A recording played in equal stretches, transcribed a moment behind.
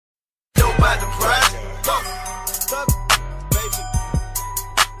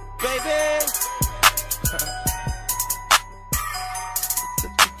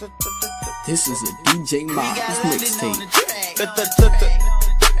This is a DJ Miles mixtape.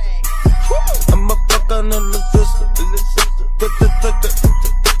 I'ma fuck on the sister.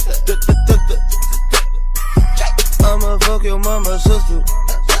 I'ma fuck your mama's sister.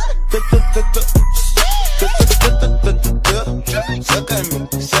 Suck on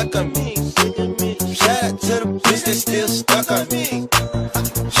me, suck on me. Shout out to the bitch that still stuck on me.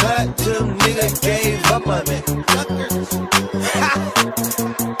 Shout out to the nigga that gave up on me.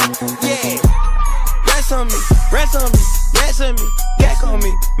 Yeah, rest on me, rest on me, rest on me, yak on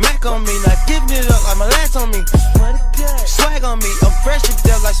me, mac on me. Not giving it up like my last on me. Swag on me, I'm fresh to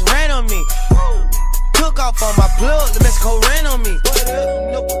death like some rain on me. Took off on my plug, the Mexico ran on me.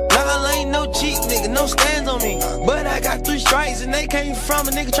 Nah, I ain't no cheat nigga, no stands on me. But I got 3 strikes and they came from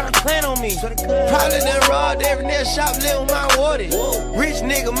a nigga tryna plan on me. Probably done robbed every nail shop, live with my water. Rich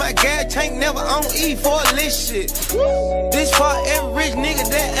nigga, my gas tank never on E for a list shit. This for every rich nigga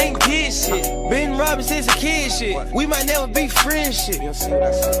that ain't kid shit. Been robbing since a kid shit. We might never be friends shit.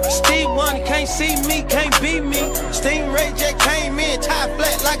 Steve Wonder can't see me, can't beat me. Stingray Jack came in, tied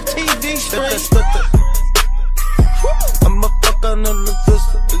flat like a TV screen. I'ma fuck on the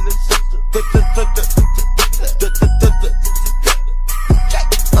sister.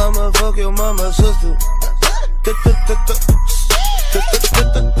 I'ma fuck your mama's sister.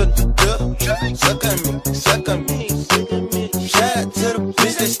 Suck on me, suck on me. Shout out to the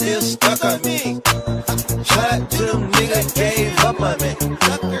bitch that still stuck on me. Shout out to them nigga that gave up on me.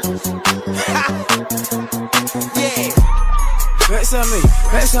 Yeah. Rest on me,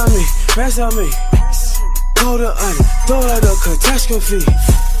 rest on me, rest on me. Go to under, throw out the catastrophe.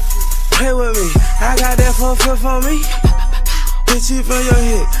 Play with me, I got that 4/5 on me. Hit you from your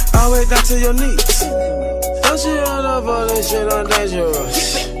head, all the way down to your knees. Don't you run up all this shit, I'm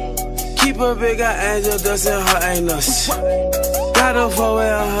dangerous. Keep a big eye angel, dust in her anus. Got a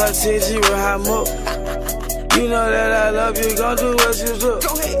 4-way on her TG with high milk. You know that I love you, gon' do what you do.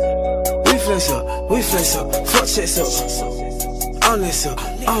 We flex up, fuck checks up. On this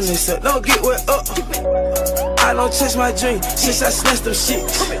up, don't get wet up. I don't touch my drink since I snatched them shit.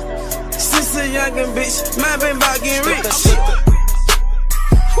 Since a youngin' bitch, mine been bout getting rich.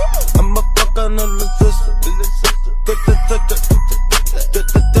 I'ma fuck on the sister.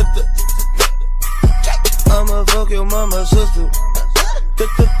 I'ma fuck your mama's sister.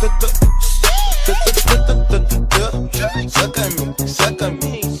 Suck on me, suck on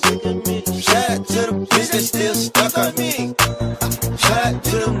me. Shout out to the bitch that still stuck on me. Shout out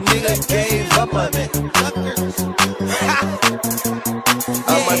to them nigga that gave up on me. I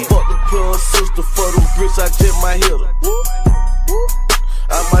might fuck the plug sister for them bricks, I just might hit her.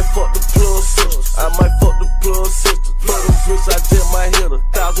 I might fuck the plug sister, I might fuck the plug sister. For them bricks, I just might hit her.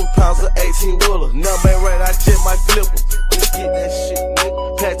 1,000 pounds of 18-wheeler. Number ain't right, I just might flip her. Get that shit,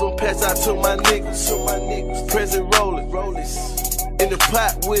 nigga. Pass them pass out to my niggas. Present rollin'. In the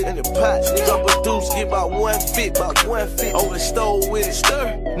pot with it, Drop a deuce, get about 150, over the stove with it,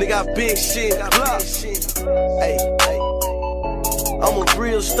 nigga, I big shit, block. Hey, I'm a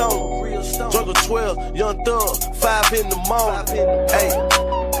real stoner, drunk a 12, young thug, 5 in the morning. Hey,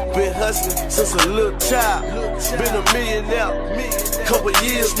 been hustling since a little child, been a millionaire, couple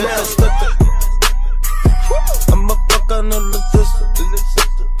years now. I'ma fuck on the sister.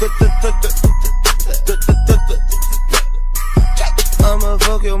 I'ma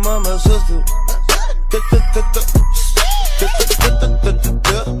fuck your mama's sister.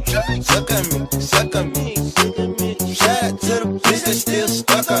 Suck on me, suck on me. Shout out to the bitch that still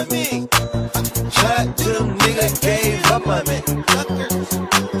stuck on me. Shout out to them nigga that gave up on me.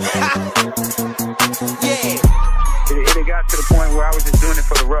 Yeah. It got to the point where I was just doing it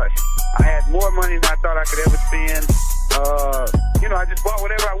for the rush. I had more money than I thought I could ever spend. You know, I just bought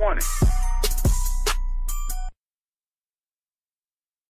whatever I wanted.